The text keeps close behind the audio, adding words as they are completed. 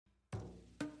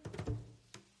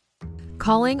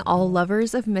Calling all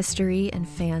lovers of mystery and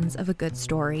fans of a good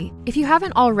story. If you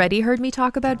haven't already heard me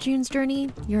talk about June's Journey,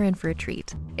 you're in for a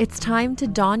treat. It's time to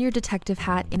don your detective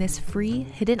hat in this free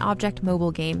hidden object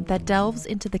mobile game that delves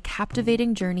into the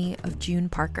captivating journey of June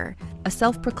Parker, a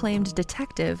self-proclaimed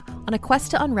detective on a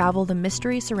quest to unravel the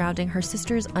mystery surrounding her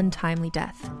sister's untimely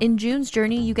death. In June's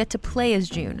Journey, you get to play as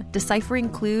June, deciphering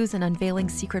clues and unveiling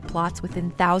secret plots within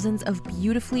thousands of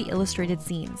beautifully illustrated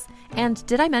scenes. And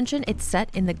did I mention it's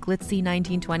set in the glitzy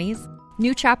 1920s?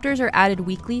 New chapters are added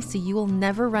weekly, so you will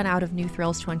never run out of new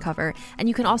thrills to uncover, and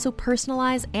you can also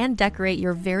personalize and decorate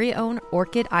your very own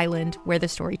Orchid Island where the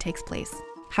story takes place.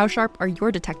 How sharp are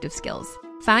your detective skills?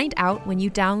 Find out when you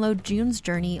download June's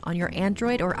Journey on your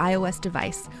Android or iOS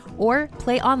device, or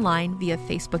play online via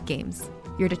Facebook Games.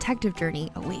 Your detective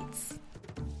journey awaits.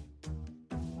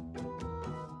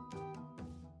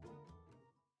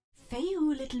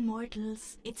 Feyu, little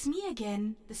mortals, it's me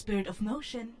again, the Spirit of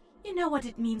Motion. You know what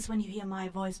it means when you hear my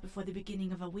voice before the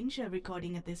beginning of a Windshare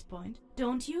recording at this point,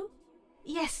 don't you?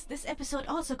 Yes, this episode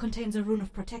also contains a rune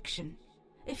of protection.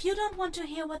 If you don't want to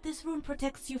hear what this rune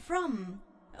protects you from,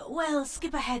 well,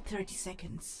 skip ahead 30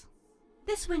 seconds.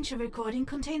 This Windshare recording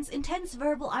contains intense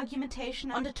verbal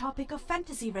argumentation on the topic of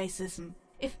fantasy racism.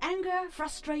 If anger,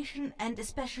 frustration, and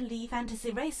especially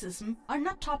fantasy racism are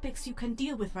not topics you can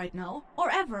deal with right now,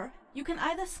 or ever, you can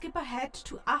either skip ahead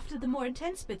to after the more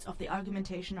intense bits of the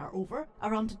argumentation are over,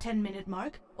 around the 10-minute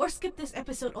mark, or skip this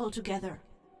episode altogether.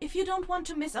 If you don't want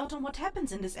to miss out on what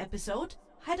happens in this episode,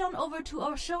 head on over to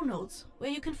our show notes, where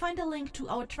you can find a link to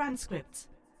our transcripts.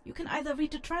 You can either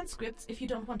read the transcripts if you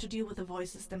don't want to deal with the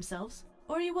voices themselves,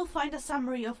 or you will find a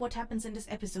summary of what happens in this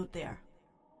episode there.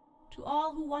 To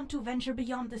all who want to venture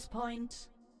beyond this point,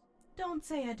 don't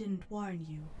say I didn't warn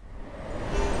you.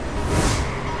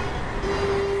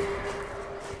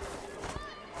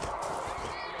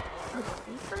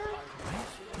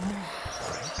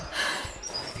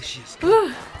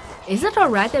 Is it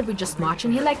alright that we just march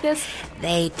in here like this?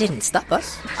 They didn't stop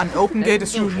us. An open gate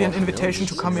is usually an invitation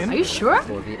to come Are in. you sure?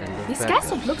 These guys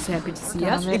don't look so happy to see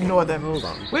us. Ignore them.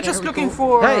 We're just looking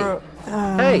for...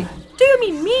 Hey, Do you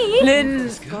mean me? Lynn.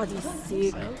 what's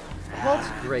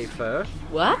Greyfur?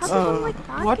 What?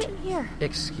 What?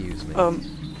 Excuse me.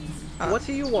 What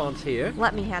do you want here?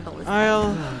 Let me handle this.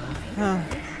 I'll...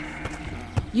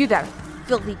 You there,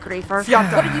 filthy Greyfur.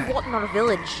 Fiata. What do you want in our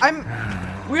village?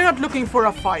 We're not looking for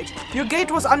a fight. Your gate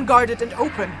was unguarded and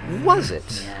open. Was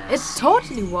it? It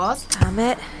totally was. Damn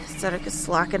it. Cedric is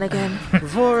slacking again.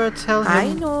 Vora, tell him...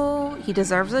 I know. He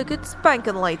deserves a good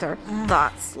spanking later.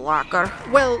 That slacker.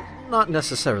 Well, not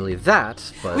necessarily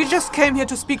that, but... We just came here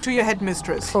to speak to your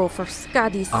headmistress. Oh, for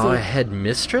Scuddy's sake. Our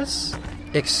headmistress?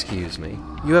 Excuse me.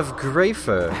 You have grey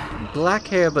fur, black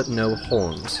hair but no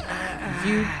horns.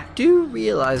 You do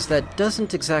realize that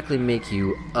doesn't exactly make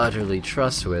you utterly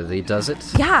trustworthy, does it?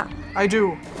 Yeah, I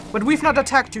do. But we've not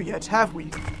attacked you yet, have we?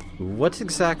 What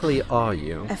exactly are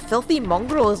you? a filthy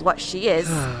mongrel is what she is.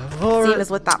 Vora... Same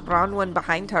as with that brown one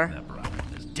behind her.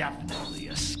 There's definitely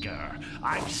a scare.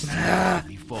 I've seen it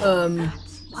before.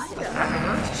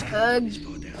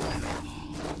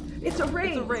 It's a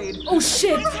raid. Oh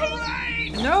shit!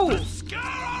 No.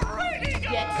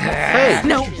 Hey!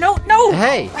 No!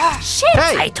 Hey! Shit!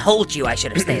 Hey! I told you I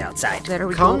should have stayed outside. There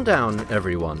we Calm go. down,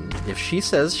 everyone. If she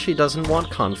says she doesn't want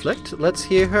conflict, let's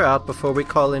hear her out before we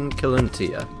call in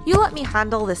Kiluntia. You let me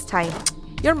handle this time.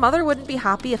 Your mother wouldn't be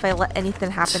happy if I let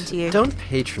anything happen to you. Don't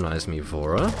patronize me,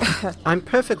 Vora. I'm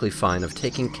perfectly fine of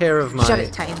taking care of my... Shut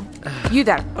it, Time. You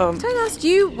there. Time asked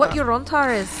you what your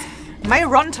Rontar is. My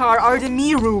Rontar are the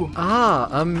Miru. Ah,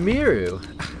 a Miru.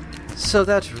 So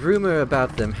that rumor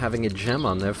about them having a gem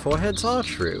on their foreheads are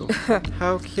true.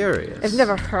 How curious. I've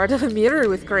never heard of a mirror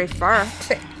with grey fur.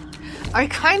 I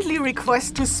kindly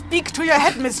request to speak to your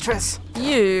headmistress.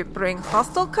 You bring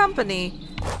hostile company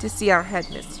to see our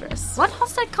headmistress. What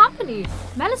hostile company?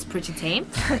 Mel is pretty tame.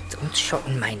 Don't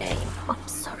shorten my name. I'm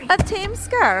sorry. A tame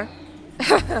scare.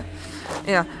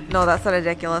 Yeah, no, that's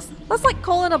ridiculous. That's like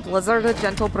calling a blizzard a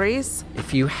gentle breeze.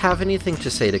 If you have anything to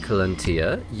say to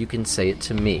Kiluntia, you can say it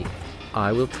to me.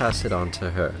 I will pass it on to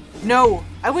her. No,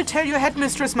 I will tell your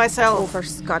headmistress Oh, myself. for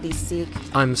Scotty's sake.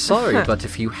 I'm sorry, but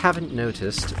if you haven't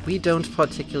noticed, we don't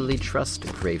particularly trust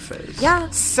Greyfurs. Yeah,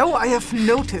 So I have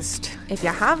noticed. if you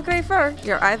have grey fur,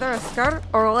 you're either a scur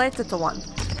or related to one.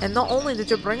 And not only did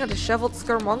you bring a disheveled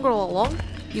scur mongrel along,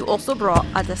 you also brought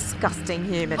a disgusting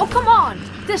human. Oh, come on!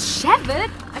 Disheveled?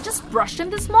 I just brushed him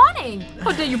this morning.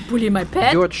 How dare you bully my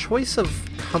pet? Your choice of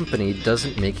company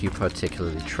doesn't make you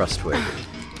particularly trustworthy.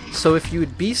 So if you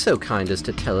would be so kind as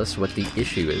to tell us what the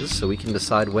issue is, so we can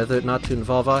decide whether or not to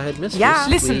involve our headmistress. Yeah.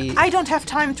 Listen, I don't have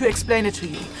time to explain it to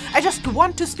you. I just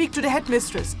want to speak to the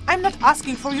headmistress. I'm not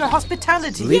asking for your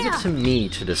hospitality. Leave it to me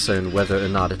to discern whether or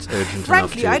not it's urgent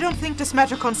Frankly, enough to... I don't think this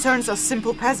matter concerns us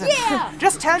simple peasants. Yeah.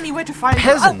 Just tell me where to find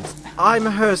Peasant! I'm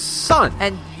her son!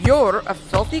 And you're a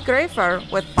filthy greyfur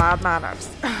with bad manners.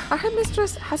 Our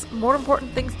headmistress has more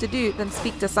important things to do than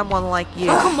speak to someone like you.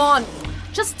 Oh, come on.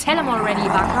 Just tell him already,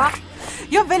 Baka.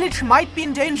 Your village might be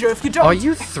in danger if you don't... Are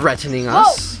you threatening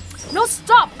us? Whoa! No,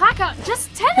 stop, Baka.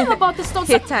 Just tell him about the stone.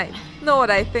 Hey, time. Know what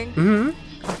I think? A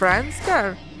brown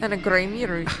scar and a grey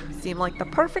mirror seem like the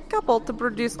perfect couple to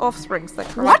produce offsprings that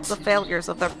correct the failures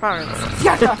of their parents.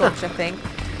 Don't you think?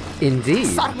 Indeed.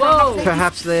 Whoa.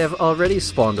 Perhaps they have already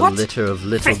spawned a litter of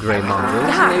little grey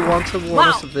mongrels, and they want to warn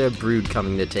us of their brood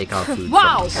coming to take our food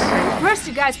Wow. from us. First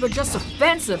you guys were just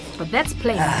offensive, but that's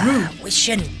plain rude. We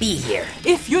shouldn't be here.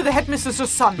 If you're the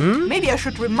headmistress's son, maybe I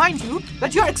should remind you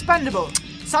that you're expendable.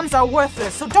 Sons are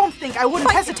worthless, so don't think I wouldn't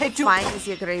hesitate to... Fine as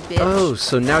you grey bitch. Oh,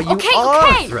 so now you Okay,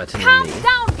 are threatening calm me.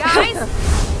 down, guys.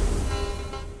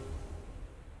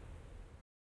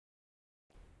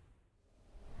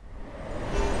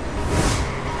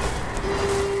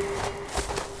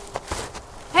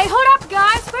 Hey, hold up,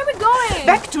 guys. Where are we going?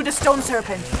 Back to the stone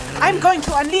serpent. I'm going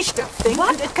to unleash that thing,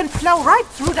 and it can plow right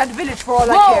through that village for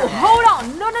all I Whoa, care. hold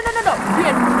on. No.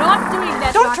 We're not doing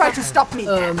that, Don't Baka. try to stop me.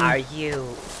 Are you,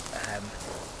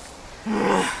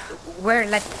 We're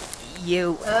let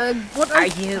you... What Are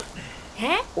you...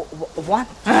 Huh? Want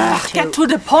Get to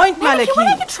the point, Maliki, what are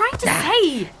you Maliki. trying to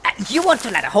say? You want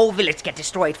to let a whole village get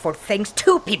destroyed for things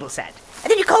two people said. And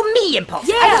then you call me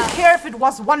impulsive. I don't Yeah. care if it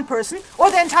was one person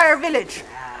or the entire village.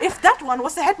 If that one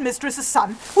was the headmistress's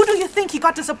son, who do you think he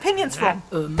got his opinions from?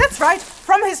 That's right,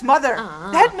 from his mother.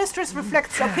 The headmistress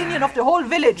reflects the opinion of the whole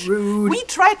village. Rude. We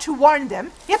tried to warn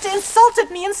them, yet they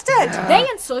insulted me instead. They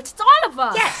insulted all of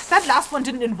us. Yes, that last one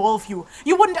didn't involve you.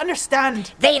 You wouldn't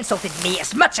understand. They insulted me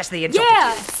as much as they insulted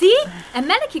Yeah, you. see? And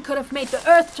Maliki could have made the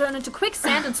earth turn into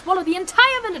quicksand and swallow the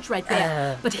entire village right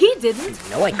there. But he didn't.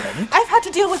 No, I couldn't. I've had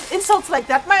to deal with insults like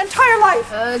that my entire life.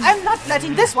 I'm not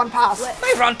letting this one pass.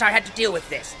 My Rontar had to deal with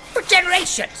this for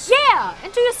generations. Yeah,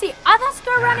 and do you see others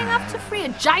go running up to free a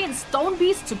giant stone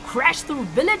beast to crash through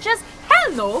villages?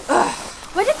 Hell no!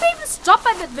 Why did they even stop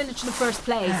by that village in the first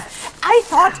place? I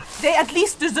thought they at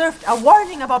least deserved a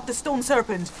warning about the stone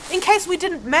serpent, in case we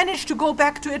didn't manage to go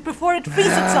back to it before it frees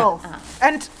itself.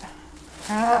 And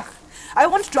I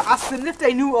wanted to ask them if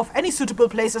they knew of any suitable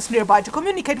places nearby to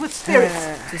communicate with spirits.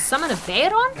 To summon a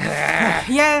Veyron?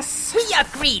 Yes, We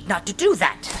agreed not to do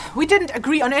that. we didn't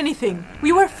agree on anything.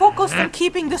 We were focused on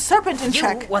keeping the serpent in You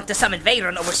check. want to summon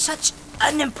Veyron over such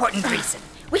unimportant reason.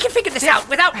 We can figure this out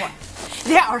without one.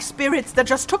 There are spirits that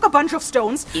just took a bunch of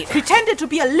stones, pretended to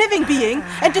be a living being,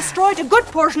 and destroyed a good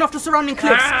portion of the surrounding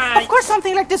cliffs. Of course,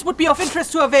 something like this would be of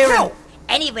interest to a Veyron. No!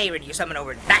 Any Veyron you summon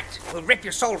over that will rip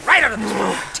your soul right out of this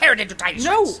world, tear it into tiny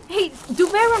No. shreds. Hey, do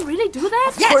Veyron really do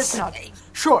that? Of course not.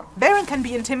 Sure, Baron can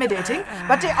be intimidating,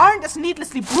 but they aren't as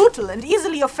needlessly brutal and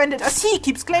easily offended as he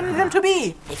keeps claiming them to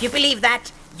be. If you believe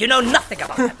that, you know nothing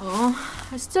about them.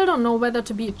 I still don't know whether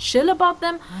to be chill about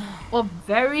them or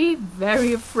very,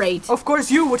 very afraid. Of course,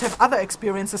 you would have other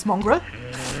experiences, Mongrel.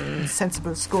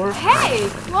 Sensible score. Hey,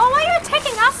 well, why are you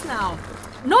attacking us now?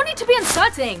 No need to be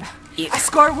insulting. A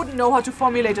Scar wouldn't know how to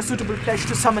formulate a suitable pledge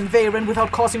to summon Veyron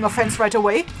without causing offense right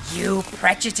away. You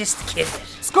prejudiced kid.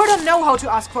 Scar don't know how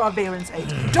to ask for a Veyron's aid,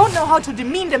 don't know how to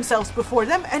demean themselves before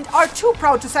them, and are too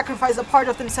proud to sacrifice a part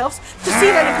of themselves to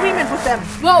seal an agreement with them.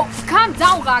 Whoa, calm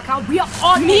down, Raka. We are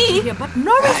all making here, but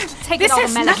no reason to take This it out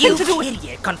has on nothing You to do with-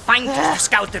 idiot confined us to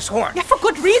Scouter's Horn. Yeah, for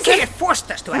good reason. Kid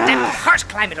forced us to adapt to the harsh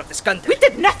climate of the Skunders. We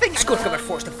did nothing. Skurka were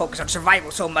forced to focus on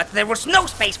survival so much there was no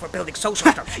space for building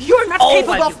social structure. You're not All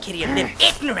capable while of- you Kyrian live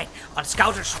ignorant on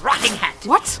Scouter's rotting hat.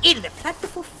 What? Eating the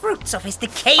plentiful fruits of his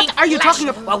decaying What are you flesh talking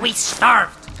about? while we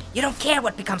starved. You don't care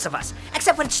what becomes of us,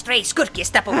 except when stray Skurki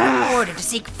step over the border to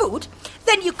seek food.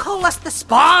 Then you call us the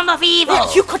spawn of evil.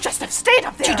 You could just have stayed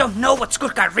up there. You don't know what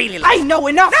Skurka are really like. I know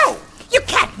enough. No, you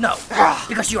can't know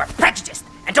because you are prejudiced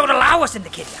and don't allow us in the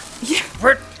Kyria. Yeah.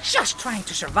 We're just trying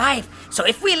to survive. So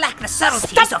if we lack the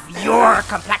subtleties of your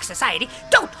complex society,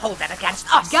 don't hold that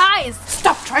against us. Guys,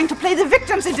 Stop trying to play the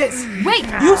victims in this. wait.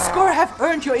 You, Skur, have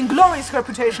earned your inglorious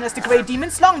reputation as the Grey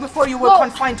Demons long before you were Whoa,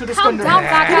 confined to the calm Skunder. down,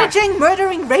 Raka. Pillaging,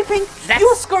 murdering, raping. That's-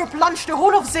 You, Skur, plunged the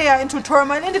whole of Zaya into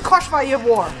turmoil in the Koshvaya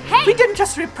War. Hey! We didn't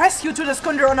just repress you to the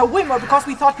Skunder on a whim or because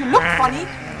we thought you looked funny.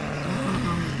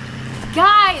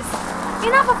 Guys,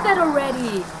 enough of that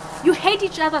already. You hate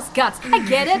each other's guts. I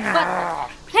get it, but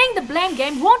playing the blame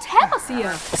game won't help us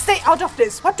here. Stay out of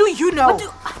this. What do you know?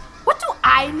 What do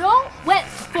I know? Well,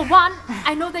 for one,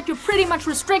 I know that you're pretty much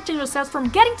restricting yourselves from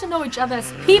getting to know each other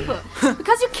as people.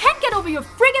 Because you can't get over your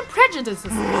friggin'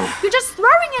 prejudices. You're just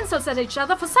throwing insults at each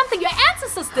other for something your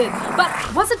ancestors did. But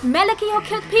was it Malachi who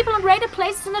killed people and raided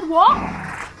places in that war?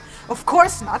 Of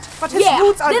course not, but his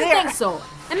roots are didn't there. think so.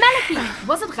 And Malachi,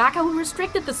 was it Raka who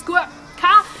restricted the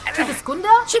car to the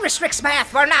Skunda? She restricts math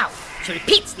for now. She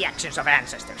repeats the actions of her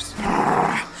ancestors.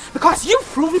 Because you've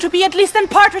proven to be at least in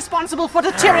part responsible for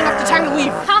the tearing of the Tangle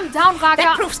Weave. Calm down, Raka.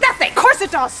 That proves nothing. Of course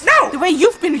it does. No. The way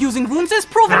you've been using runes is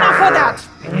proof enough for that.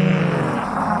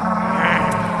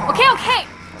 Okay.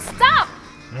 Stop.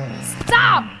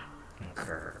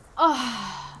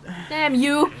 Oh, damn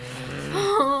you.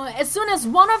 As soon as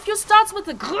one of you starts with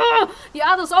the grrr, the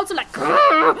other's also like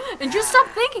grrr, and you stop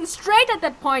thinking straight at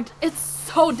that point. It's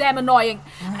so damn annoying.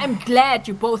 I'm glad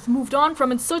you both moved on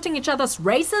from insulting each other's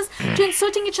races to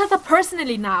insulting each other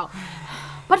personally now.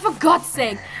 But for God's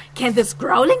sake, can this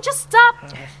growling just stop?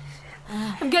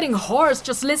 I'm getting hoarse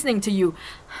just listening to you.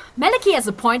 Malachi has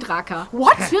a point, Raka.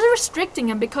 What? You're restricting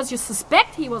him because you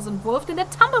suspect he was involved in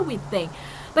that tumbleweed thing.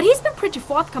 But he's been pretty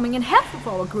forthcoming and helpful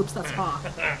for our groups thus far.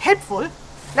 Helpful?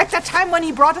 Like that time when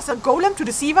he brought us a golem to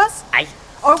deceive us?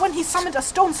 Or when he summoned a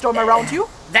stone storm around you?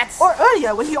 Or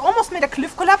earlier, when he almost made a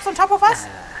cliff collapse on top of us?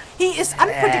 He is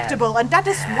unpredictable, and that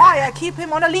is why I keep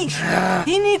him on a leash.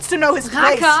 He needs to know his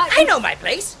place. I know my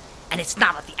place, and it's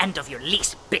not at the end of your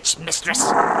leash, bitch mistress.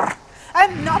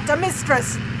 I'm not a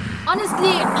mistress.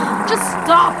 Honestly, just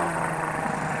stop.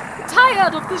 I'm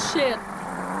tired of this shit.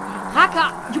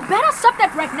 Raka, you better stop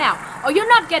that right now, or you're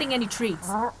not getting any treats.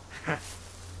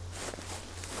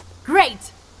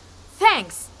 Great.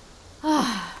 Thanks.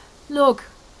 Look,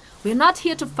 we're not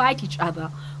here to fight each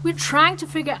other. We're trying to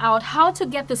figure out how to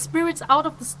get the spirits out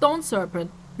of the stone serpent.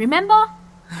 Remember?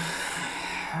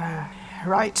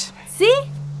 Right. See?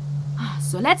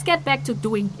 So let's get back to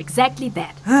doing exactly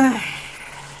that.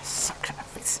 Suck it up,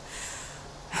 face.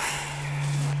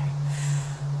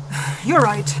 You're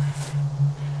right.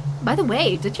 By the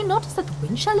way, did you notice that the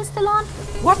wind shell is still on?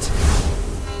 What?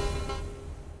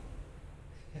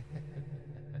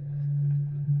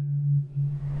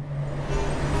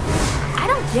 I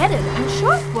don't get it. I'm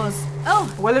sure it was.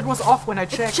 Oh. Well, it was off when I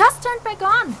checked. It just turned back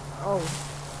on. Oh.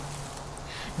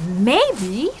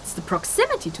 Maybe it's the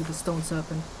proximity to the stone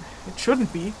serpent. It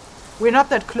shouldn't be. We're not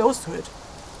that close to it.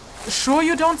 Sure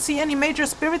you don't see any major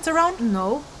spirits around?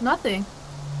 No, nothing.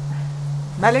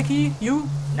 Malachi, you?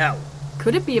 No.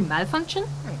 Could it be a malfunction?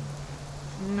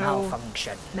 No.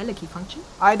 Malfunction. Malachi function?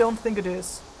 I don't think it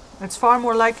is. It's far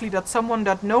more likely that someone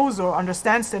that knows or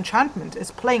understands the enchantment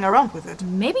is playing around with it.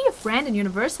 Maybe a friend in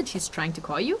university is trying to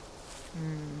call you?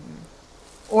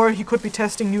 Or he could be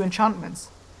testing new enchantments.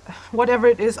 Whatever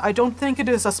it is, I don't think it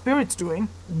is a spirit's doing.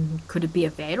 Could it be a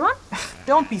Veyron?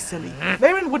 Don't be silly.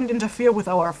 Veyron wouldn't interfere with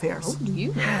our affairs. Oh, do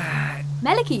you?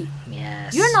 Malachi,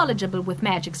 Yes. you're knowledgeable with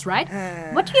magics, right?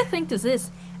 What do you think this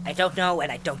is? I don't know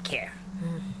and I don't care.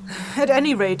 At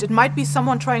any rate, it might be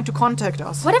someone trying to contact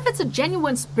us. What if it's a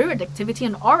genuine spirit activity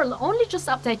and Aurel only just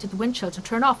updated the wind chill to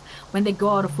turn off when they go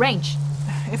out of range?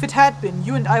 If it had been,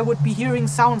 you and I would be hearing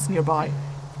sounds nearby.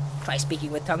 Try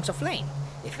speaking with tongues of flame.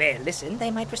 If they listen, they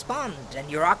might respond,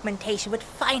 and your augmentation would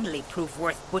finally prove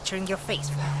worth butchering your face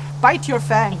for. Bite your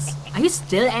fangs. Are you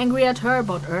still angry at her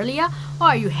about earlier, or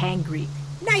are you hangry?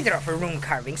 Neither of her rune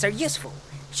carvings are useful.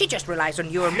 She just relies on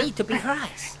you or me to be her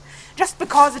eyes. Just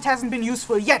because it hasn't been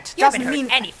useful yet You haven't doesn't heard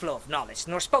mean... any flow of knowledge,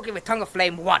 nor spoken with tongue of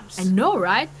flame once. I know,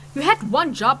 right? You had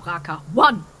one job, Raka.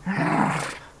 One.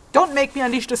 Don't make me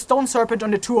unleash the stone serpent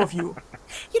on the two of you.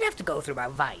 You'd have to go through my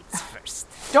vines first.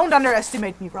 Don't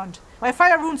underestimate me, Runt. My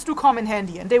fire runes do come in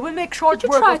handy, and they will make short Did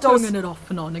you work try of those... turning it off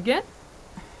and on again?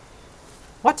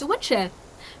 What? The wind shell.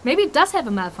 Maybe it does have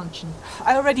a malfunction.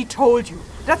 I already told you.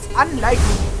 That's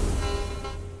unlikely.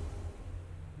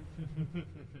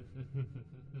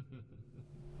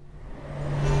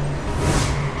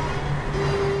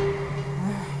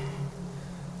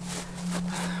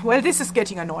 Well, this is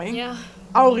getting annoying. Yeah.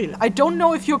 Auril, I don't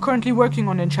know if you're currently working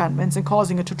on enchantments and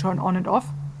causing it to turn on and off.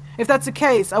 If that's the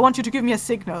case, I want you to give me a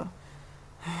signal.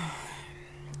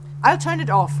 I'll turn it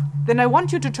off. Then I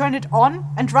want you to turn it on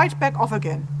and right back off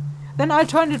again. Then I'll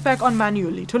turn it back on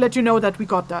manually to let you know that we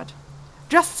got that.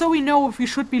 Just so we know if we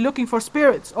should be looking for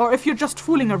spirits or if you're just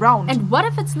fooling around. And what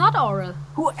if it's not Aurel?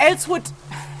 Who else would...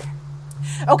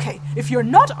 Okay, if you're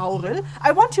not Auril,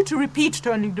 I want you to repeat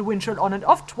turning the wind chill on and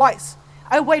off twice.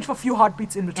 I'll wait for a few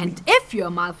heartbeats in between. And if you're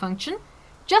a malfunction,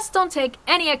 just don't take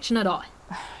any action at all.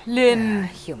 Lynn.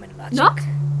 Human logic. Knock?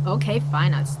 Okay,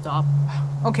 fine, I'll stop.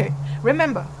 Okay,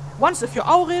 remember, once if you're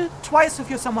Auril, twice if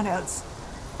you're someone else.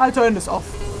 I'll turn this off.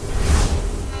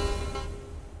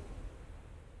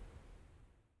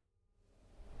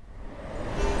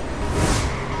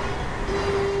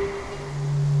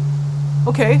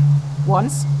 Okay,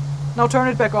 once. Now turn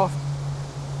it back off.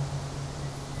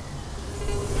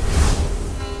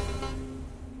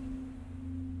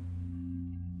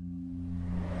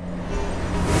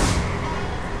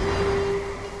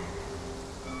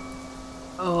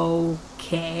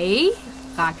 Okay.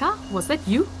 Raka, was that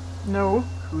you? No.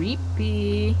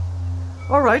 Creepy.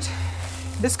 Alright,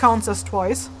 this counts as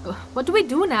twice. What do we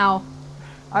do now?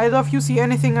 Either of you see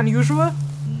anything unusual?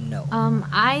 No.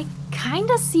 I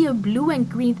kinda see a blue and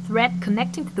green thread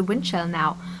connecting to the wind shell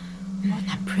now.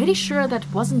 I'm pretty sure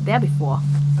that wasn't there before.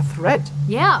 A thread?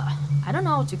 Yeah, I don't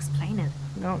know how to explain it.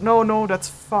 No, that's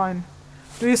fine.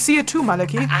 Do you see it too,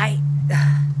 Maliki? I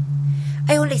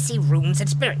only see runes and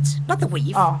spirits, not the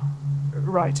weave. Ah,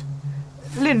 right.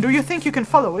 Lynn, do you think you can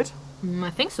follow it? I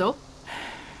think so.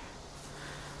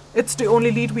 It's the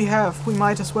only lead we have. We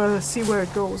might as well see where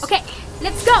it goes. Okay,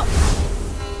 let's go!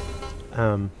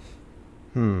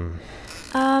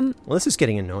 Well, this is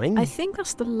getting annoying. I think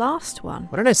that's the last one.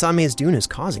 What did Asame doing is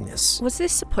causing this? Was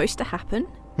this supposed to happen?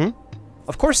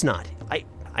 Of course not.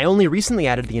 I only recently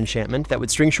added the enchantment that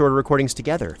would string shorter recordings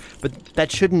together, but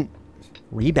that shouldn't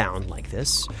rebound like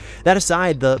this. That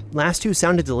aside, the last two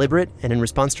sounded deliberate and in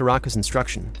response to Raka's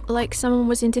instruction. Like someone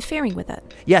was interfering with it?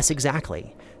 Yes,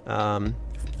 exactly.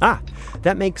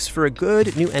 That makes for a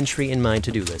good new entry in my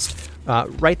to-do list.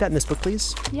 Write that in this book,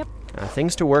 please. Yep.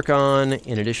 Things to work on,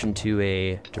 in addition to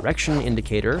a direction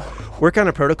indicator. Work on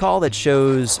a protocol that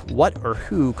shows what or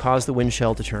who caused the wind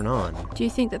shell to turn on. Do you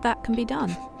think that can be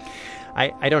done?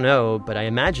 I don't know, but I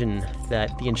imagine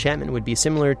that the enchantment would be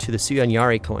similar to the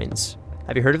Suyanyari coins.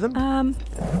 Have you heard of them?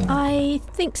 I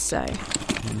think so.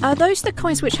 Are those the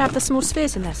coins which have the small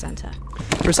spheres in their center?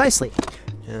 Precisely.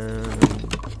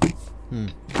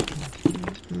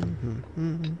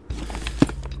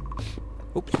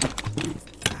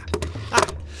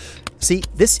 See,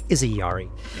 this is a Yari.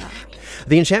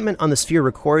 The enchantment on the sphere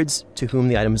records to whom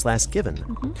the item was last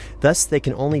given. Thus, they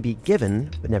can only be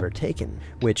given, but never taken,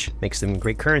 which makes them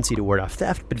great currency to ward off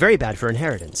theft, but very bad for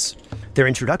inheritance. Their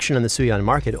introduction on the Suyan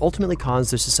market ultimately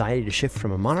caused their society to shift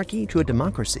from a monarchy to a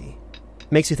democracy.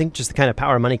 Makes you think just the kind of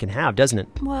power money can have, doesn't it?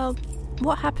 Well,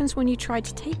 what happens when you try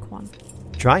to take one?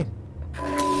 Try.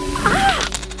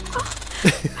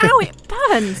 Ow, it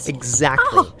burns! Exactly.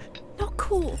 Oh, not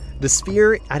cool. The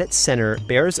sphere at its center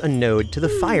bears a node to the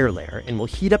fire layer and will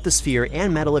heat up the sphere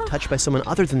and metal if touched by someone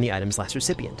other than the item's last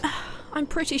recipient. I'm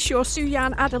pretty sure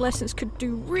Suyan adolescents could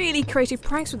do really creative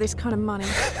pranks with this kind of money.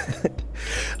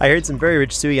 I heard some very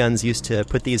rich Suyans used to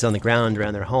put these on the ground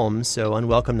around their homes so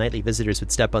unwelcome nightly visitors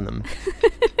would step on them.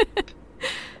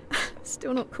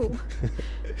 Still not cool.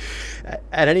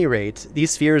 At any rate,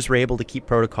 these spheres were able to keep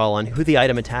protocol on who the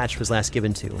item attached was last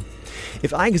given to.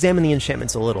 If I examine the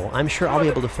enchantments a little, I'm sure I'll be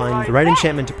able to find the right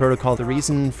enchantment to protocol the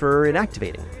reason for it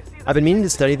activating. I've been meaning to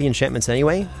study the enchantments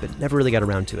anyway, but never really got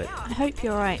around to it. I hope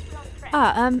you're right.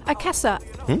 Akessa.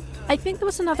 I think there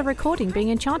was another recording being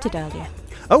enchanted earlier.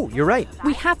 Oh, you're right.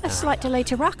 We have a slight delay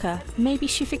to Raka. Maybe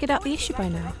she figured out the issue by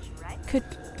now. Could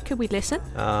we listen?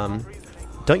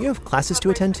 Don't you have classes to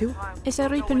attend to? Is there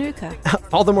Ripanuka?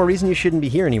 All the more reason you shouldn't be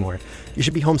here anymore. You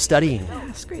should be home studying.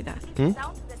 Screw that.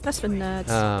 That's for nerds.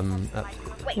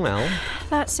 Well...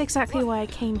 That's exactly why I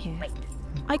came here.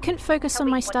 I couldn't focus on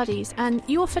my studies, and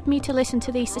you offered me to listen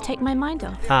to these to take my mind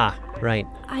off. Ah, right.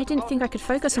 I didn't think I could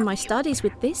focus on my studies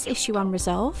with this issue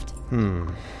unresolved.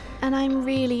 And I'm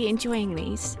really enjoying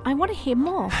these. I want to hear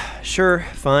more. Sure,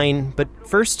 fine. But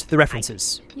first, the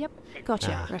references. Yep,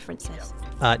 gotcha. References.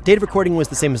 Date of recording was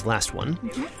the same as last one.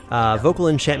 Vocal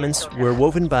enchantments were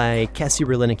woven by Cassie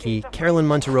Berlinicki, Carolyn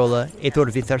Monterola, Eithor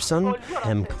Vitharsson,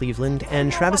 M. Cleveland,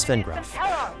 and Travis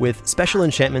Vengroff, with special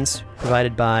enchantments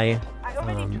provided by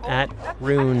at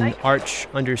rune arch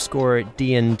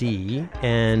 _DND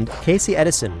and Casey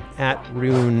Edison at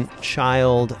rune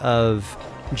child of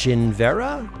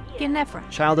Ginevra? Ginevra.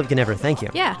 Child of Ginevra, thank you.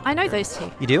 Yeah, I know those two.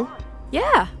 You do?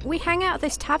 Yeah, we hang out at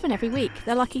this tavern every week,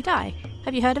 the Lucky Die.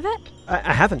 Have you heard of it?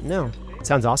 I haven't, no.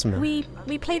 Sounds awesome, though.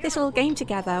 We play this little game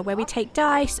together where we take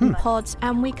dice and pods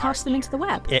and we cast them into the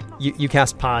web. You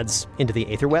cast pods into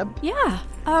the aether web? Yeah.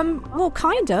 Well,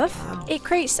 kind of. It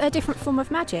creates a different form of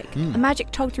magic. A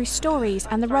magic told through stories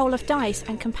and the roll of dice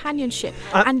and companionship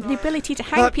and the ability to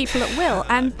hang people at will.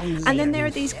 And then there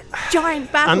are these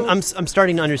giant battles. I'm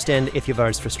starting to understand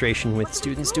Ithivar's frustration with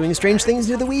students doing strange things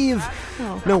near the weave.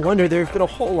 Oh. No wonder there have been a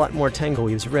whole lot more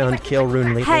tangleweaves around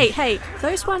Kael'Run lately. Hey,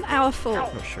 those weren't our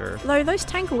fault. Oh, sure. Though those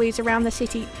tangleweaves around the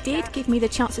city did give me the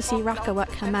chance to see Raka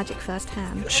work her magic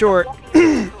firsthand. Sure.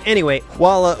 Anyway,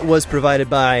 Walla was provided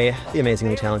by the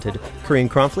amazingly talented Corinne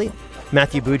Cromfley,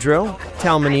 Matthew Boudreau,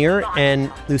 Tal Munir,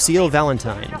 and Lucille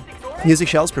Valentine. Music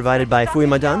shells provided by Fui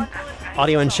Madan.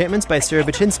 Audio enchantments by Sarah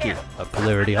Baczynski of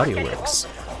Polarity Audio Works.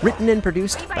 Written and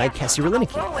produced by Cassie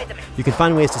Relinicki. You can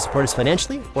find ways to support us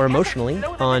financially or emotionally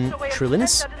on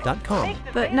trulinus.com.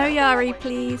 But no Yari,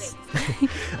 please.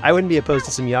 I wouldn't be opposed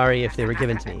to some Yari if they were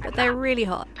given to me. But they're really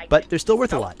hot. But they're still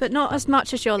worth a lot. But not as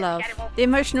much as your love. The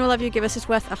emotional love you give us is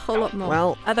worth a whole lot more.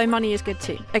 Well, although money is good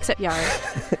too, except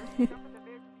Yari.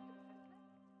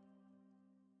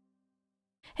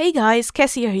 Hey guys,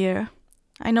 Cassia here.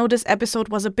 I know this episode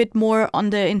was a bit more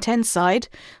on the intense side,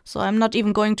 so I'm not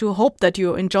even going to hope that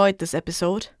you enjoyed this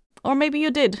episode. Or maybe you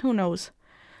did, who knows.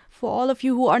 For all of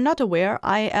you who are not aware,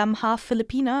 I am half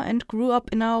Filipina and grew up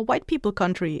in a white people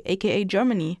country, aka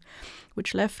Germany,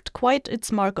 which left quite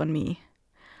its mark on me.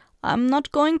 I'm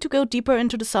not going to go deeper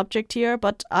into the subject here,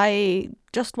 but I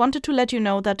just wanted to let you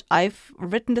know that I've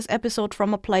written this episode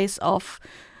from a place of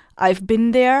I've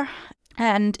been there,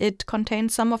 and it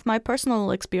contains some of my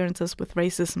personal experiences with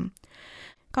racism.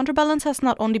 Counterbalance has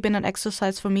not only been an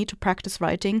exercise for me to practice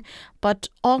writing, but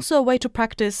also a way to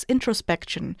practice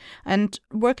introspection and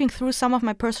working through some of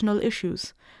my personal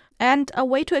issues, and a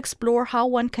way to explore how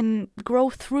one can grow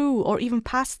through or even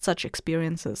past such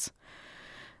experiences.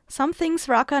 Some things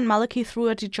Raka and Malaki threw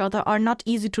at each other are not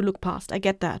easy to look past, I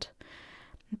get that.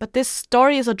 But this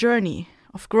story is a journey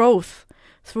of growth,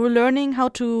 through learning how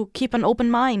to keep an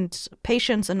open mind,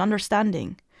 patience, and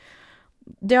understanding.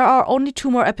 There are only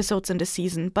 2 more episodes in this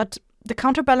season, but the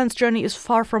Counterbalance journey is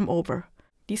far from over.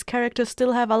 These characters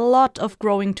still have a lot of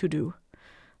growing to do,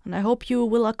 and I hope you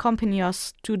will accompany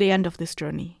us to the end of this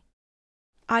journey.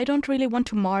 I don't really want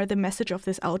to mar the message of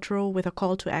this outro with a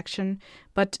call to action,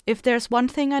 but if there's one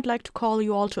thing I'd like to call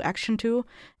you all to action to,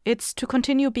 it's to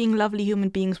continue being lovely human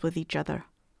beings with each other.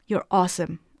 You're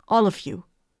awesome, all of you.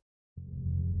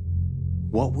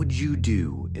 What would you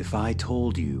do if I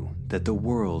told you that the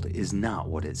world is not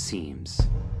what it seems?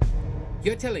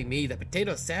 You're telling me that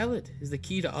potato salad is the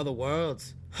key to other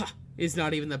worlds? Ha! It's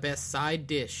not even the best side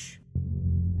dish.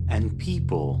 And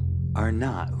people are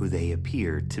not who they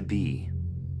appear to be.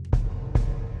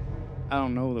 I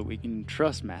don't know that we can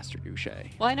trust Master Boucher.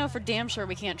 Well, I know for damn sure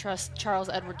we can't trust Charles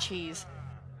Edward Cheese.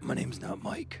 My name's not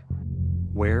Mike.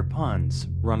 Where puns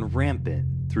run rampant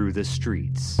through the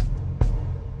streets.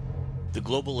 The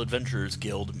Global Adventurers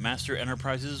Guild Master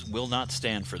Enterprises will not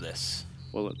stand for this.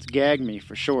 Well, it's gag me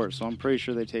for sure, so I'm pretty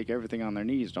sure they take everything on their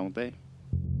knees, don't they?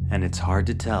 And it's hard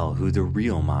to tell who the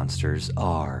real monsters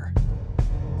are.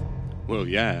 Well,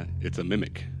 yeah, it's a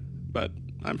mimic. But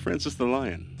I'm Francis the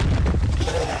Lion.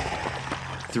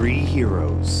 3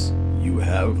 heroes. You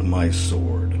have my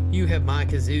sword. You have my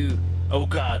kazoo. Oh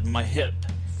god, my hip.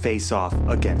 Face off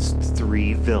against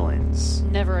 3 villains.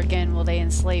 Never again will they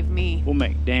enslave me. We'll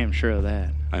make damn sure of that.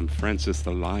 I'm Francis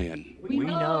the Lion. We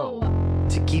know.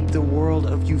 To keep the world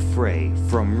of Euphrae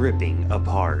from ripping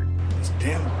apart. This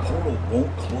damn portal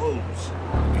won't close.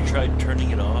 Have you tried turning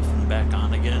it off and back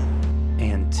on again?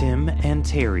 And Tim and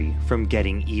Terry from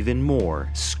getting even more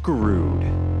screwed.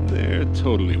 They're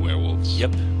totally werewolves.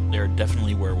 Yep, they're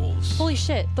definitely werewolves. Holy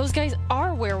shit, those guys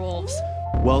are werewolves.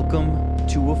 Welcome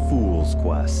to A Fool's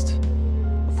Quest.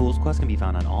 A Fool's Quest can be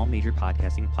found on all major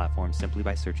podcasting platforms simply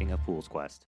by searching A Fool's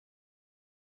Quest.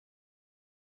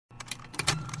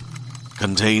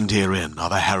 Contained herein are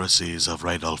the heresies of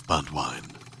Radolf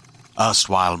Burntwine,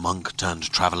 erstwhile monk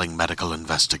turned traveling medical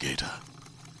investigator.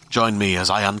 Join me as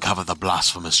I uncover the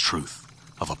blasphemous truth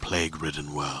of a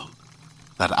plague-ridden world,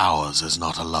 that ours is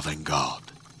not a loving God,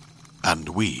 and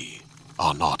we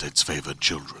are not its favored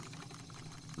children.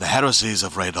 The Heresies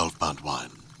of Radolf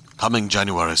Burntwine, coming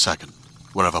January 2nd,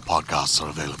 wherever podcasts are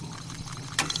available.